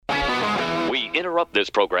interrupt this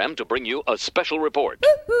program to bring you a special report.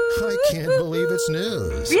 I can't believe it's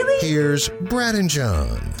news. Really? Here's Brad and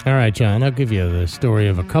John. All right, John, I'll give you the story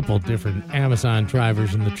of a couple different Amazon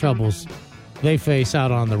drivers and the troubles they face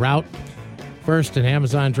out on the route. First, an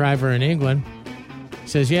Amazon driver in England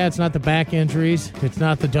says, yeah, it's not the back injuries, it's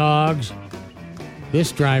not the dogs.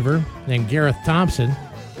 This driver, named Gareth Thompson,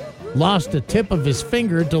 lost a tip of his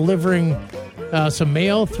finger delivering some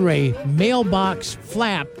mail through a mailbox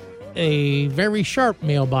flap, a very sharp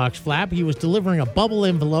mailbox flap. He was delivering a bubble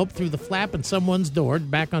envelope through the flap in someone's door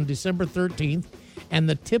back on December 13th, and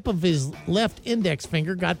the tip of his left index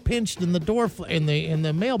finger got pinched in the door in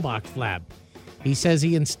the mailbox flap. He says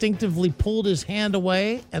he instinctively pulled his hand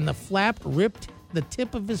away, and the flap ripped the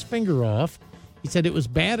tip of his finger off. He said it was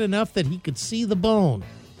bad enough that he could see the bone,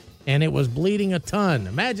 and it was bleeding a ton.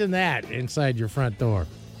 Imagine that inside your front door.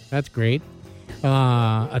 That's great.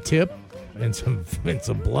 A tip and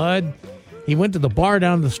some blood. He went to the bar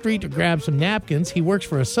down the street to grab some napkins. He works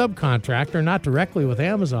for a subcontractor, not directly with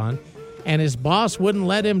Amazon, and his boss wouldn't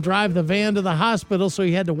let him drive the van to the hospital, so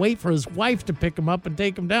he had to wait for his wife to pick him up and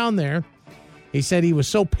take him down there. He said he was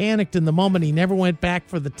so panicked in the moment he never went back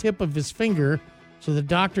for the tip of his finger, so the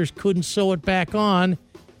doctors couldn't sew it back on,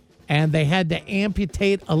 and they had to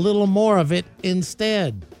amputate a little more of it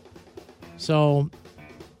instead. So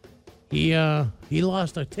he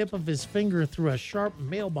lost a tip of his finger through a sharp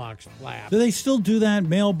mailbox flap. Do they still do that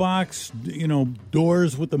mailbox,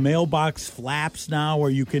 doors with the mailbox flaps now where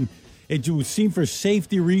you can, it would seem for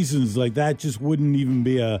safety reasons like that just wouldn't even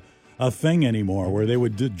be a thing anymore, where they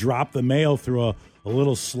would drop the mail through a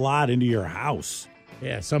little slot into your house.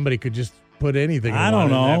 Yeah, somebody could just put anything I don't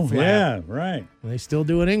know. in that flap. Yeah, right. They still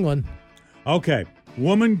do in England. Okay.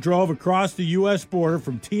 Woman drove across the U.S. border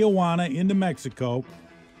from Tijuana into Mexico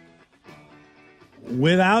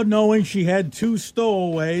without knowing she had two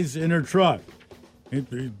stowaways in her truck.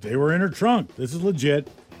 They were in her trunk. This is legit.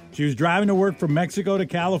 She was driving to work from Mexico to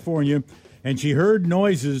California, and she heard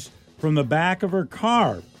noises from the back of her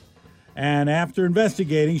car. And after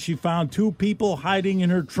investigating, she found two people hiding in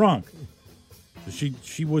her trunk.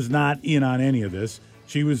 She was not in on any of this.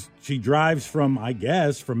 She drives from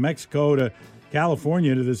Mexico to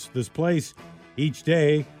California to this place each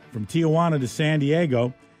day from Tijuana to San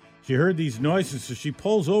Diego. She heard these noises, so she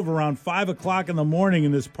pulls over around 5 o'clock in the morning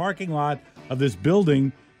in this parking lot of this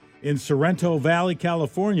building in Sorrento Valley,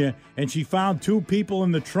 California, and she found two people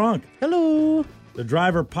in the trunk. Hello. The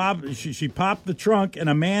driver she popped the trunk, and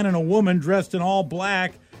a man and a woman dressed in all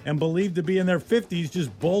black and believed to be in their 50s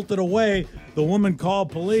just bolted away. The woman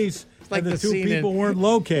called police, like and the two scene weren't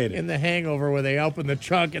located. In The Hangover, where they open the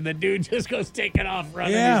trunk and the dude just goes taking off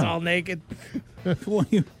running. Yeah. He's all naked. Well,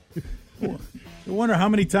 you wonder how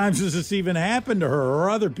many times has this even happened to her or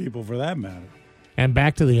other people for that matter. And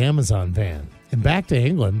back to the Amazon van. And back to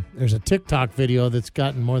England, there's a TikTok video that's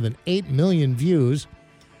gotten more than 8 million views.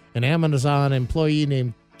 An Amazon employee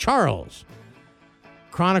named Charles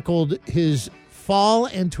chronicled his fall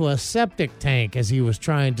into a septic tank as he was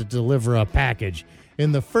trying to deliver a package.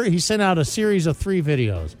 He sent out a series of 3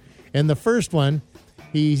 videos. In the first one,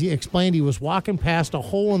 he explained he was walking past a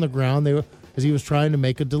hole in the ground as he was trying to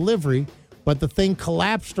make a delivery, but the thing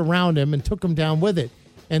collapsed around him and took him down with it.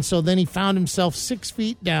 And so then he found himself 6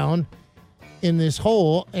 feet down in this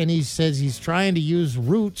hole, and he says he's trying to use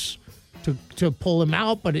roots to pull him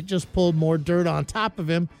out, but it just pulled more dirt on top of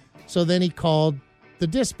him. So then he called the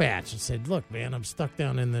dispatch and said, look, man, I'm stuck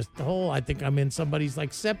down in this hole. I think I'm in somebody's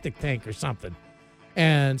septic tank or something.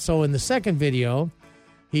 And so in the second video,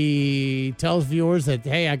 he tells viewers that,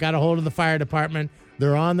 hey, I got a hold of the fire department.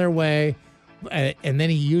 They're on their way. And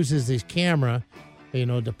then he uses his camera,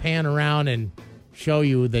 to pan around and show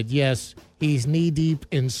you that, yes, he's knee deep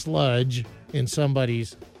in sludge in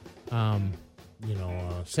somebody's,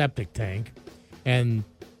 septic tank. And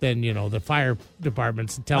then, the fire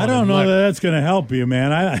department's telling him, I don't know that that's going to help you,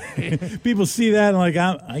 man. People see that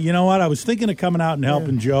and you know what? I was thinking of coming out and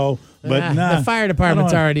helping Joe, but the fire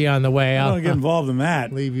department's already on the way. I don't get involved in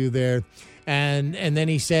that. Leave you there. And then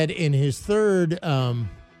he said in his third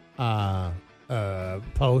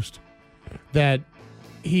post that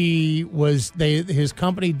his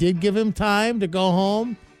company did give him time to go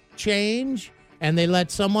home, change, and they let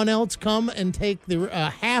someone else come and take the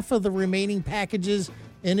half of the remaining packages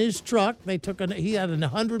in his truck. He had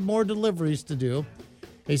 100 more deliveries to do.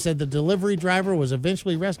 They said the delivery driver was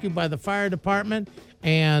eventually rescued by the fire department,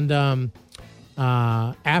 and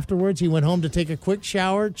afterwards he went home to take a quick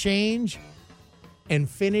shower, change, and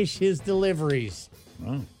finish his deliveries.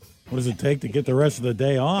 Oh. What does it take to get the rest of the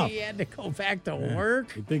day off? He had to go back to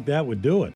work. You think that would do it?